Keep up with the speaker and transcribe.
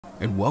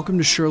and welcome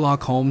to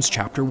Sherlock Holmes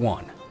Chapter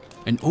 1,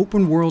 an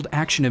open-world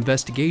action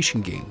investigation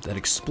game that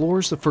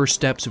explores the first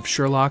steps of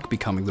Sherlock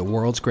becoming the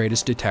world's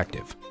greatest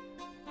detective.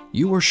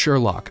 You are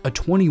Sherlock, a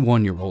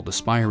 21-year-old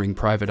aspiring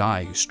private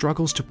eye who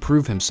struggles to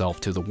prove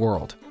himself to the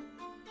world.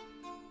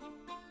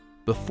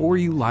 Before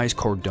you lies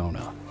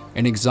Cordona,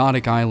 an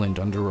exotic island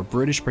under a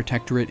British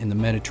protectorate in the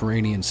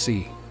Mediterranean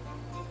Sea.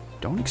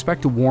 Don't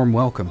expect a warm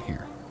welcome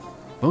here.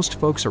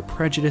 Most folks are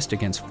prejudiced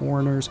against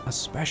foreigners,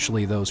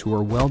 especially those who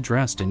are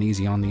well-dressed and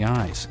easy on the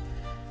eyes.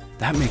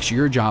 That makes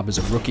your job as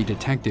a rookie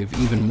detective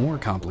even more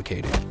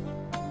complicated.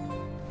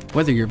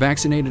 Whether you're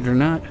vaccinated or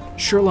not,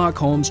 Sherlock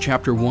Holmes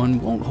Chapter 1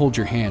 won't hold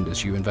your hand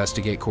as you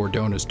investigate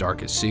Cordona's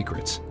darkest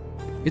secrets.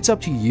 It's up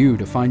to you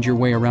to find your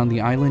way around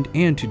the island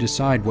and to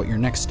decide what your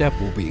next step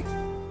will be.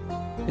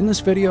 In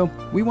this video,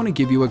 we want to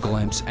give you a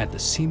glimpse at the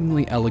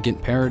seemingly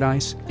elegant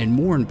paradise, and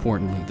more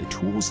importantly, the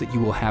tools that you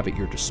will have at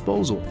your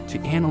disposal to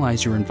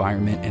analyze your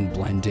environment and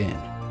blend in.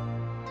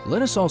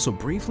 Let us also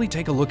briefly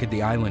take a look at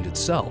the island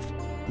itself.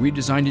 We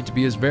designed it to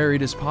be as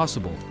varied as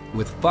possible,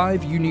 with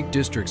 5 unique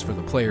districts for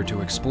the player to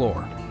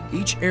explore.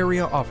 Each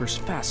area offers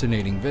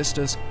fascinating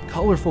vistas,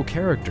 colorful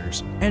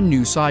characters, and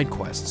new side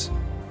quests.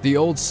 The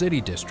Old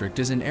City District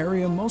is an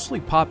area mostly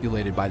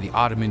populated by the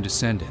Ottoman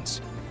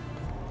descendants.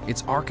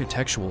 Its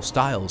architectural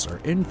styles are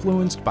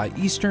influenced by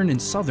Eastern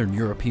and Southern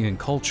European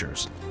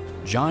cultures.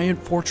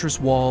 Giant fortress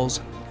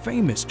walls,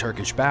 famous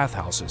Turkish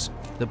bathhouses,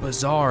 the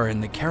bazaar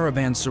and the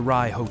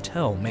Caravanserai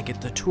Hotel make it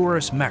the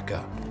tourist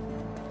mecca.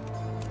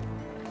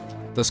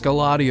 The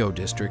Scaladio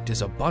District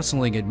is a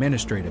bustling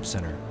administrative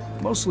center,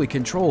 mostly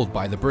controlled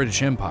by the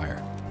British Empire.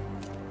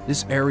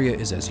 This area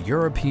is as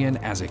European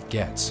as it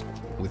gets,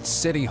 with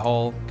City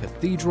Hall,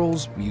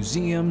 cathedrals,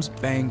 museums,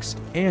 banks,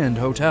 and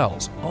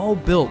hotels, all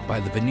built by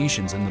the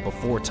Venetians in the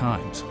before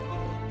times.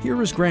 Here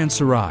is Grand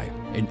Sarai,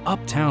 an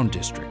uptown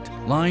district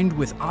lined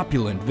with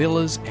opulent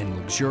villas and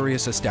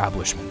luxurious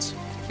establishments.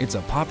 It's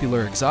a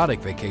popular exotic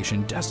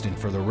vacation destined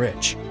for the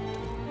rich.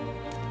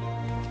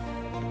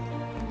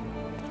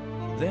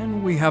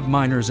 Then we have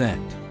Miner's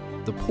End,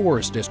 the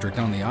poorest district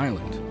on the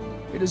island.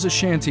 It is a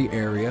shanty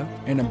area,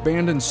 an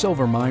abandoned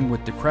silver mine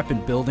with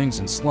decrepit buildings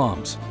and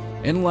slums.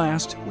 And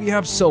last, we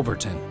have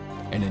Silverton,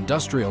 an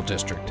industrial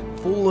district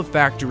full of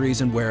factories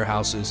and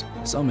warehouses,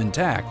 some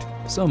intact,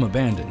 some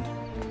abandoned.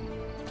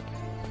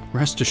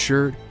 Rest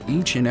assured,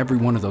 each and every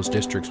one of those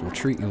districts will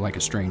treat you like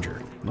a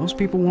stranger. Most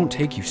people won't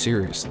take you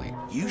seriously.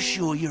 You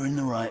sure you're in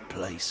the right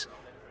place?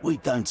 We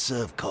don't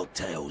serve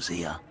cocktails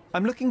here.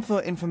 I'm looking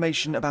for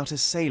information about a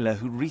sailor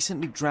who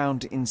recently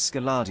drowned in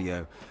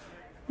Scaladio.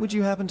 Would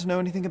you happen to know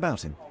anything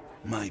about him?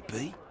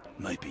 Maybe,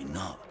 maybe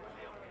not.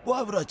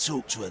 Why would I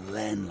talk to a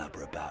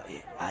landlubber about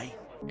it, eh?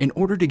 In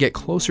order to get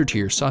closer to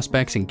your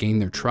suspects and gain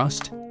their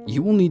trust,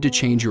 you will need to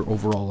change your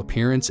overall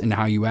appearance and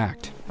how you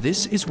act.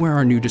 This is where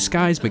our new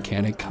disguise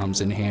mechanic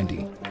comes in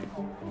handy.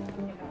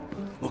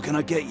 What can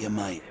I get you,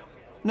 mate?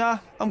 Nah,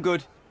 I'm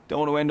good.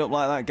 Don't want to end up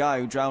like that guy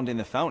who drowned in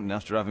the fountain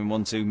after having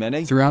one too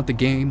many. Throughout the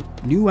game,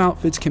 new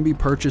outfits can be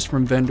purchased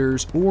from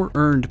vendors or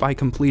earned by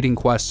completing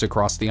quests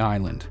across the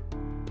island.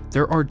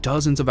 There are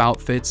dozens of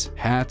outfits,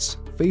 hats,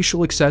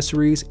 facial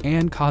accessories,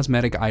 and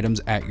cosmetic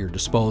items at your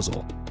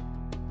disposal.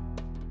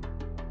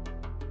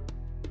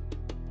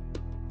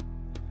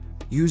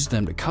 Use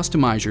them to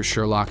customize your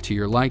Sherlock to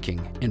your liking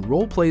and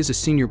roleplay as a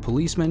senior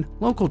policeman,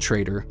 local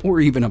trader, or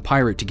even a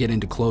pirate to get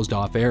into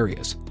closed-off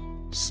areas.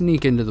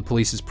 Sneak into the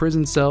police's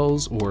prison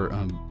cells or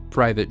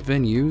private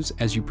venues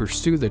as you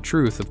pursue the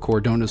truth of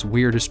Cordona's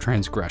weirdest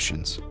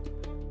transgressions.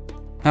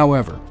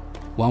 However,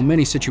 while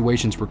many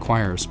situations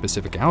require a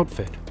specific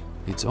outfit,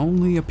 it's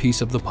only a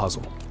piece of the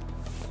puzzle.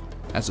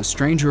 As a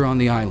stranger on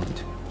the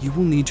island, you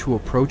will need to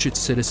approach its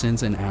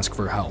citizens and ask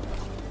for help.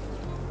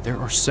 There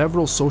are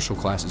several social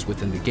classes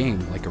within the game,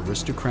 like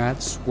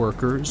aristocrats,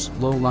 workers,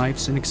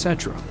 lowlifes, and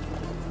etc.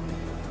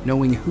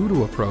 Knowing who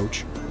to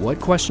approach, what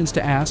questions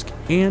to ask,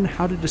 and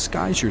how to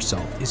disguise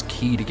yourself is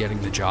key to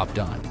getting the job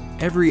done.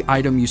 Every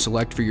item you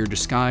select for your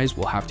disguise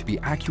will have to be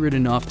accurate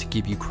enough to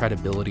give you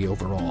credibility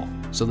overall,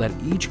 so that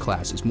each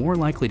class is more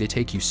likely to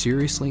take you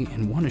seriously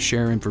and want to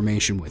share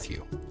information with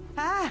you.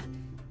 Ah,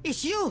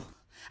 it's you!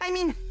 I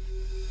mean,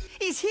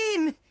 it's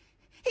him!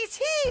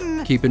 It's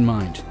him! Keep in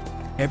mind,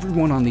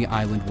 everyone on the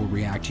island will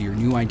react to your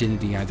new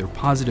identity either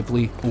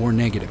positively or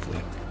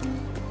negatively.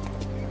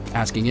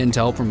 Asking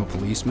intel from a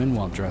policeman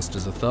while dressed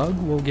as a thug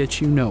will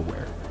get you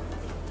nowhere.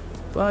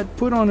 But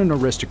put on an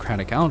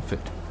aristocratic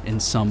outfit,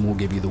 and some will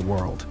give you the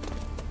world.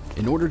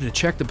 In order to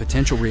check the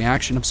potential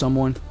reaction of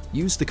someone,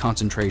 use the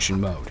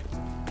concentration mode.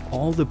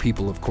 All the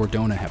people of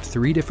Cordona have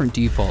 3 different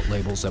default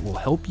labels that will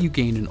help you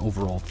gain an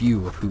overall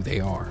view of who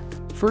they are.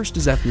 First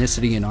is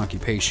ethnicity and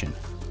occupation.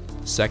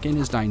 Second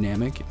is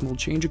dynamic and will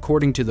change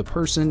according to the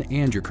person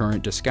and your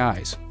current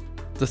disguise.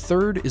 The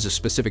third is a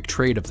specific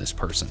trait of this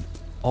person.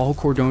 All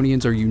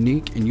Cordonians are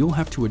unique and you'll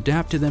have to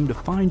adapt to them to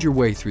find your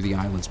way through the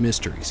island's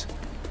mysteries.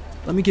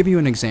 Let me give you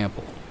an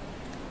example.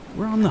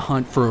 We're on the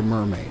hunt for a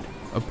mermaid.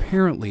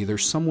 Apparently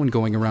there's someone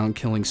going around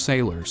killing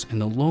sailors and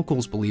the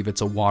locals believe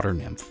it's a water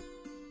nymph.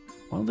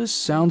 While this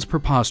sounds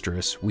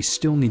preposterous, we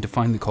still need to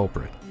find the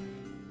culprit.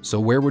 So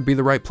where would be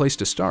the right place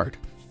to start?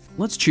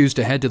 Let's choose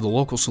to head to the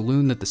local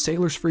saloon that the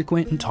sailors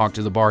frequent and talk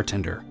to the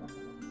bartender.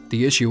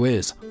 The issue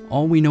is,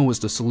 all we know is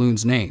the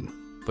saloon's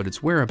name, but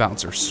its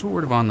whereabouts are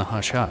sort of on the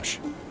hush-hush.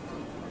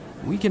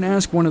 We can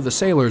ask one of the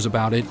sailors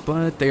about it,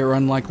 but they are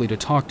unlikely to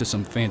talk to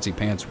some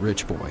fancy-pants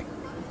rich boy.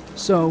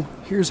 So,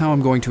 here's how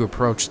I'm going to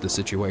approach the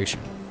situation.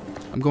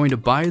 I'm going to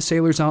buy a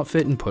sailor's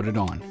outfit and put it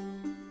on.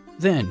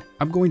 Then,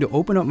 I'm going to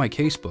open up my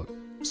casebook,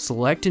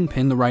 select and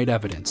pin the right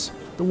evidence,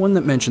 the one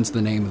that mentions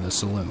the name of the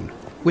saloon.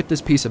 With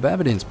this piece of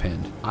evidence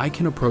pinned, I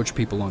can approach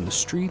people on the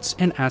streets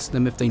and ask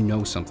them if they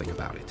know something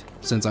about it.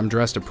 Since I'm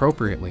dressed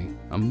appropriately,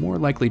 I'm more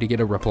likely to get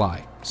a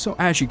reply. So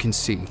as you can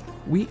see,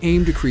 we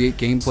aim to create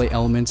gameplay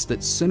elements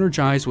that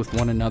synergize with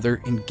one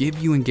another and give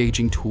you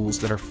engaging tools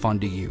that are fun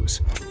to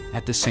use.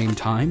 At the same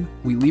time,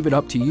 we leave it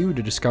up to you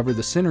to discover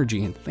the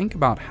synergy and think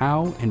about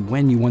how and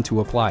when you want to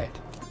apply it.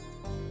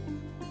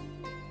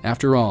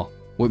 After all,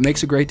 what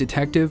makes a great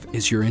detective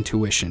is your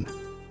intuition.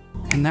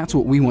 And that's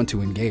what we want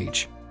to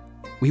engage.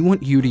 We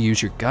want you to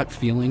use your gut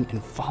feeling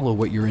and follow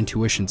what your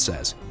intuition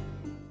says.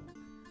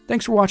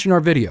 Thanks for watching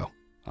our video.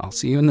 I'll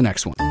see you in the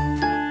next one.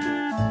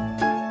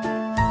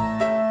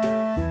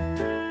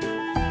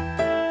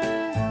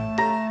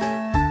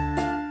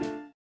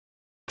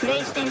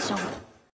 PlayStation